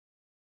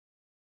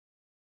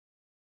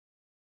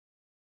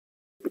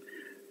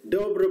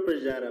Dobro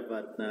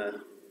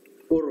Prajaratna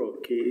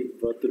Uroki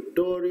for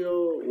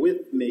tutorial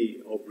with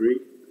me, Aubrey.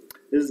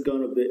 This is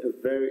going to be a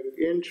very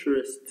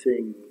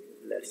interesting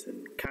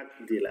lesson.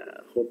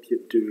 Kakdila, hope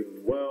you're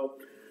doing well.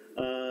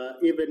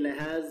 Even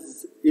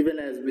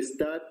as we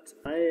start,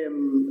 I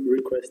am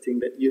requesting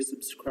that you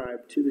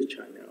subscribe to the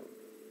channel.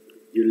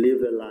 You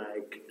leave a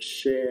like,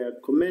 share,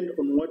 comment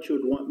on what you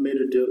would want me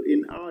to do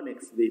in our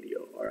next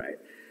video, all right?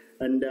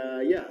 And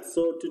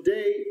so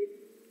today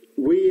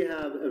we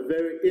have a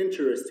very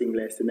interesting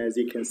lesson, as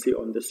you can see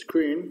on the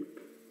screen.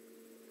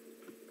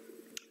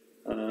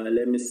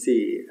 Let me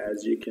see.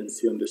 As you can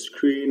see on the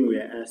screen, we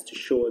are asked to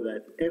show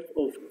that f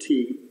of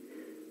t,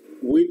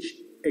 which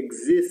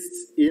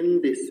exists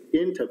in this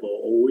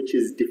interval, or which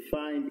is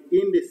defined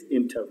in this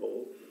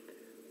interval,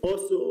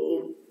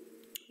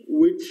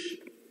 which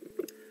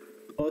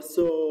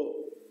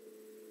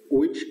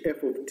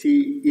f of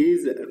t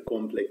is a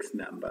complex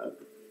number,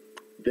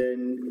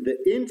 then the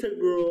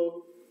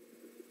integral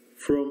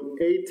from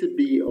a to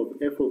b of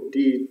f of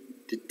d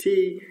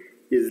dt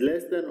is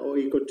less than or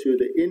equal to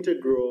the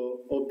integral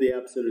of the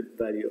absolute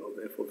value of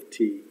f of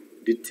t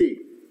dt.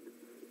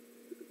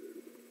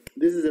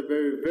 This is a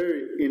very,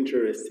 very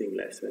interesting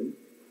lesson.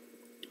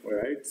 All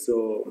right,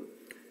 so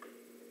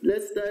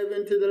let's dive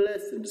into the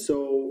lesson.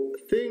 So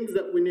things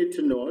that we need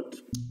to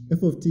note.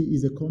 F of t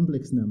is a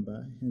complex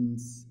number,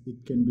 hence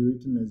it can be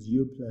written as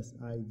u plus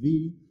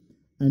iv,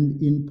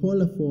 and in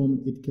polar form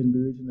it can be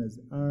written as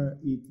r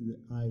e to the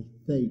I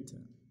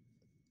theta.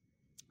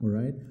 All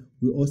right,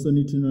 we also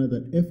need to know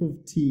that f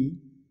of t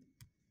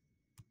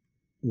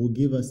will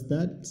give us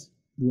that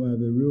we'll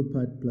have a real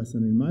part plus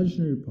an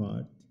imaginary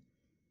part,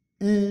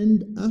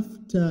 and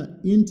after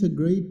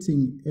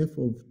integrating f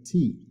of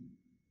t,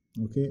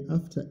 okay,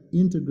 after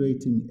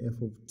integrating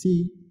f of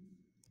t,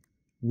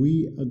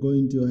 we are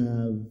going to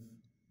have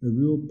a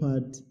real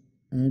part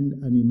and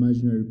an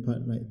imaginary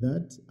part like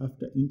that.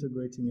 After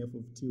integrating f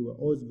of t, we're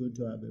also going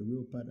to have a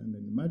real part and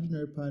an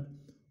imaginary part,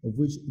 of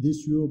which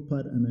this real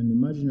part and an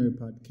imaginary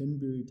part can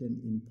be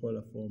written in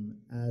polar form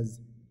as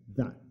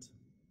that.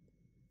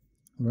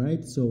 All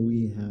right, so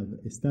we have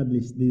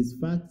established these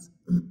facts.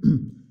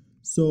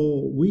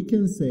 So we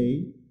can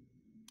say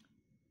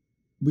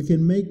we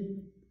can make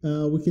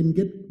r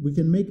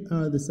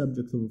the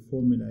subject of a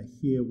formula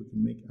here. We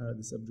can make r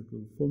the subject of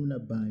a formula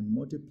by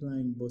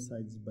multiplying both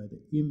sides by the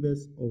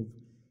inverse of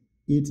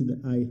e to the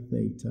I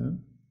theta.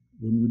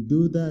 When we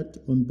do that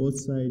on both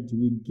sides,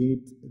 we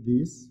get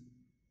this.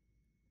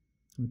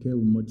 Okay,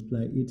 we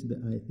multiply e to the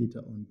I theta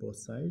on both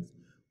sides.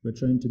 We're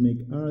trying to make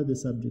r the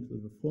subject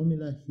of the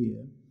formula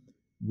here.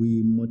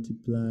 We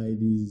multiply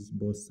these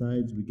both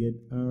sides, we get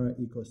r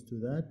equals to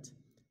that,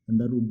 and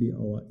that will be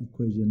our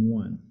equation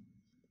 1.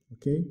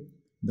 Okay,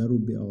 that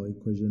will be our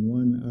equation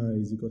 1. R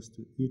is equals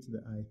to e to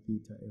the I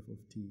theta f of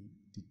t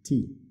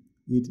dt,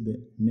 e to the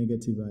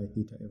negative I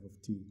theta f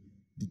of t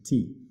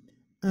dt.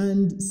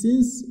 And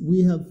since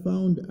we have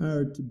found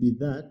r to be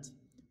that,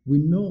 we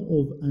know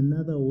of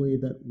another way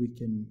that we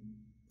can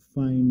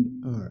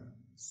find r.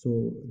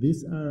 So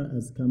this r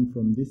has come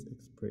from this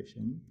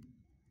expression.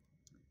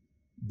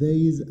 There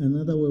is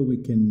another way we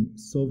can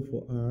solve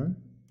for r,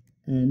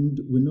 and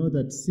we know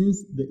that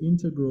since the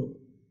integral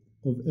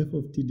of f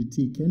of t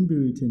dt can be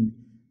written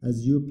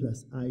as u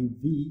plus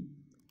iv,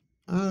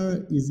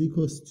 r is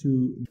equals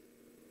to...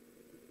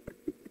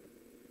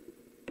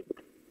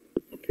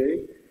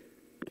 Okay.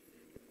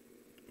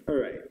 All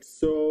right,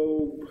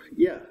 so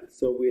yeah,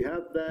 so we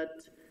have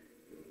that,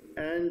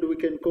 and we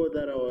can call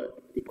that our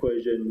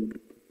equation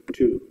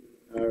 2.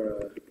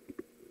 R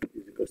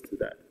is equals to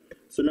that.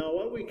 So now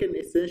what we can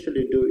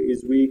essentially do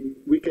is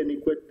we can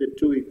equate the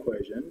two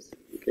equations.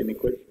 We can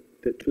equate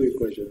the two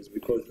equations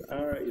because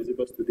r is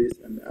equals to this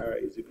and r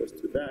is equals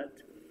to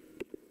that.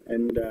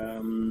 And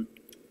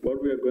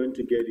what we are going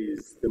to get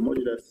is the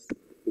modulus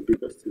will be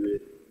equals to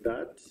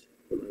that.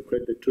 We're going to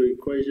create the two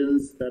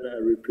equations that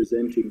are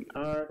representing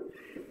r.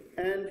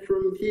 And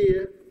from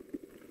here,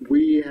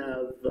 we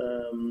have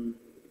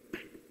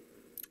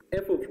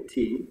f of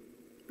t.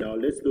 Now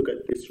let's look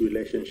at this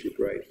relationship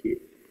right here.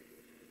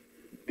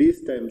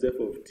 This times f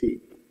of t.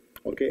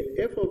 Okay,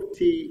 f of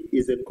t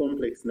is a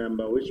complex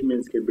number, which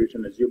means can be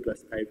written as u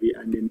plus iv,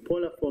 and in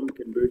polar form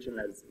can be written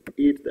as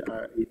e to the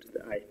r e to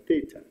the I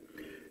theta.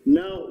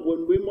 Now,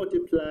 when we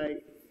multiply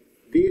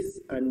this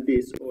and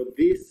this, or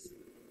this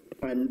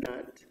and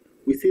that,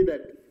 we see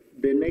that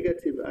the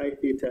negative I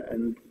theta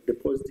and the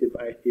positive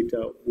I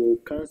theta will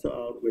cancel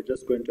out. We're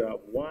just going to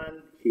have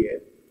 1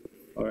 here,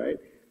 all right?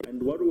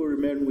 And what will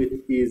remain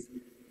with is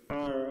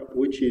r,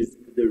 which is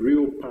the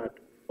real part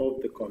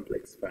of the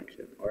complex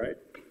function, all right?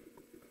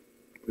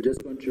 We're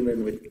just going to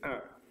remain with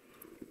r.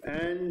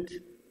 And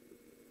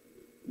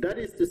that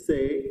is to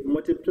say,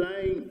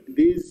 multiplying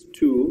these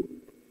two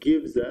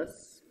gives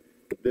us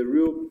the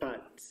real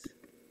part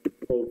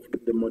of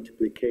the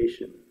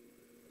multiplication.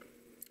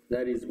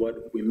 That is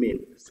what we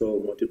mean. So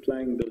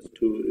multiplying those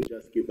two will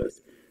just give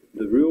us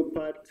the real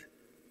part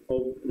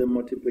of the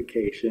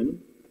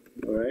multiplication,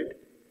 all right?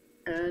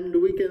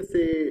 And we can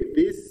say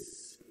this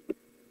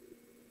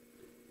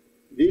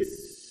this,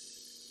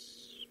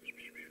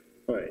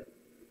 all right,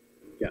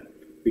 yeah,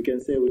 we can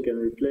say we can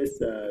replace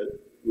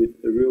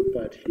with the real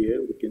part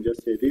here. We can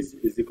just say this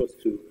is equals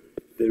to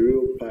the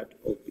real part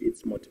of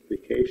its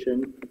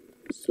multiplication,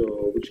 so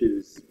which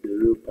is the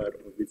real part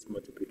of its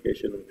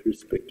multiplication with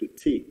respect to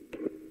t.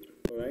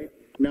 All right.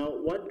 Now,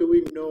 what do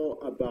we know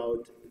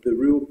about the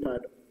real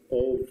part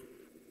of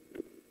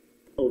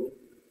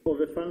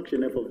a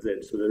function f of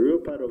z? So the real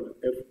part of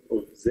f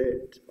of z,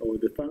 or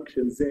the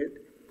function z,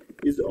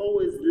 is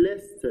always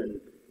less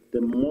than the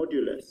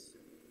modulus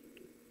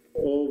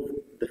of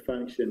the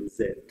function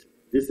z.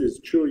 This is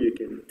true. You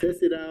can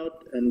test it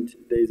out, and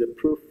there is a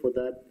proof for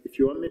that. If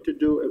you want me to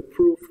do a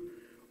proof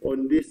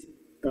on this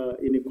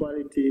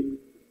inequality,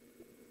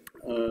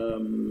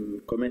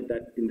 comment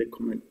that in the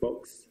comment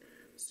box.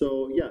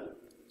 So yeah,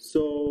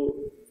 so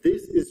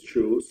this is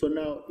true. So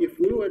now if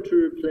we were to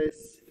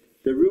replace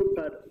the real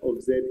part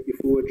of z, if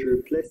we were to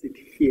replace it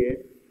here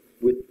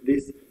with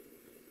this,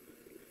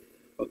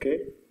 okay,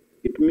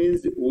 it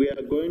means we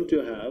are going to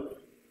have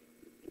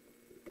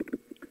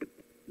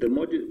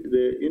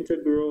the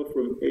integral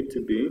from a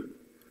to b.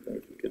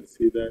 If you can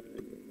see that,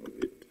 let me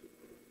move it.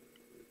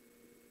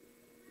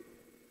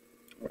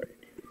 All right,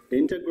 the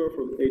integral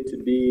from a to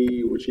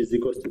b, which is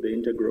equals to the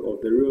integral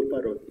of the real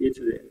part of e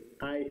to the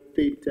I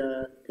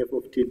theta f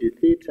of t d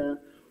theta,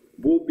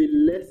 will be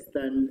less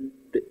than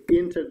the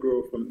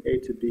integral from a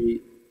to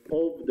b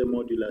of the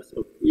modulus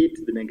of e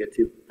to the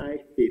negative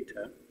I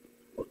theta,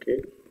 okay,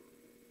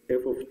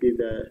 f of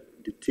theta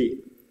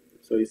dt.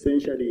 So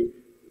essentially,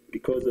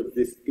 because of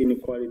this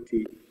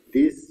inequality,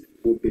 this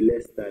will be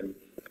less than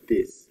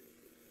this.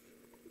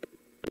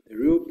 The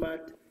real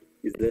part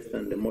is less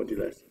than the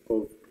modulus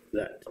of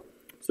that.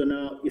 So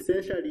now,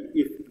 essentially,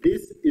 if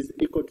this is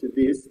equal to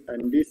this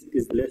and this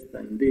is less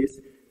than this,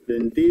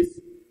 then this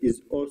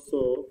is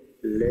also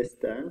less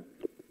than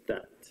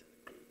that.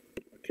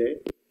 Okay?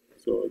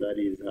 So that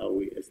is how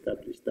we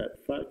establish that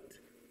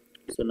fact.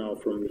 So now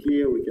from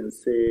here, we can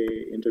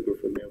say integral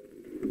from f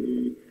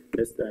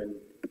less than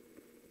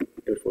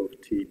f of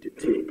t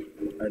dt.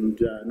 And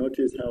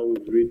notice how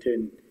we've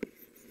written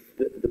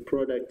the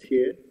product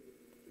here.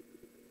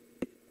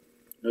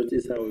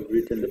 Notice how we've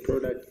written the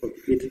product of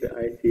e to the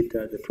I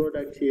theta. The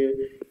product here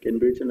can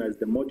be written as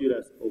the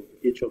modulus of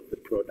each of the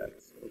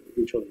products, of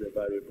each of the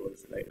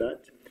variables, like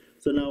that.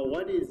 So now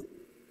what is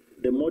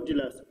the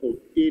modulus of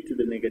e to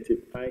the negative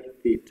I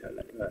theta,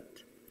 like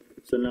that?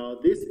 So now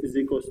this is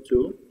equals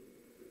to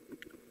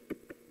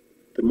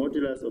the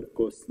modulus of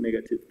cos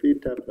negative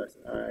theta plus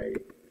I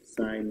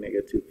sine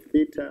negative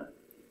theta,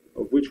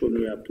 of which when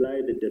we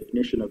apply the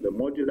definition of the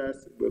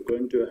modulus, we're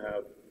going to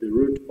have the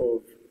root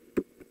of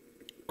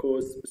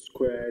cos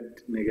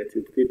squared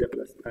negative theta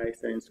plus I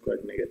sine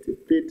squared negative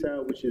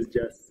theta, which is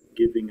just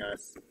giving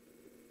us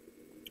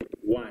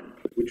 1,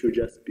 which will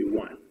just be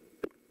 1,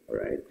 all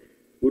right?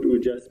 Which will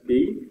just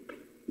be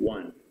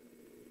 1.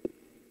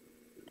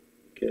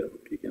 Okay,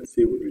 you can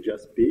see what will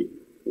just be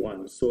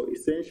 1. So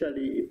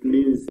essentially, it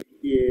means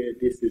here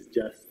this is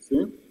just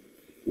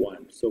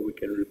 1. So we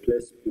can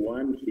replace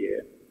 1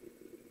 here.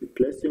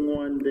 Replacing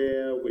 1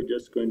 there, we're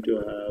just going to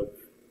have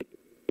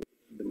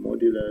the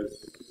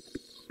modulus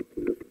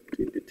of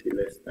t dt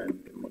less than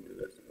the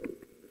modulus of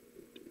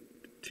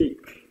t.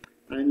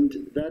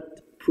 And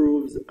that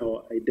proves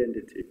our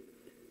identity.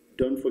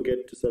 Don't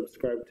forget to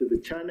subscribe to the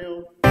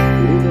channel,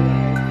 leave a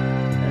like,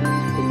 and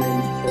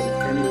comment on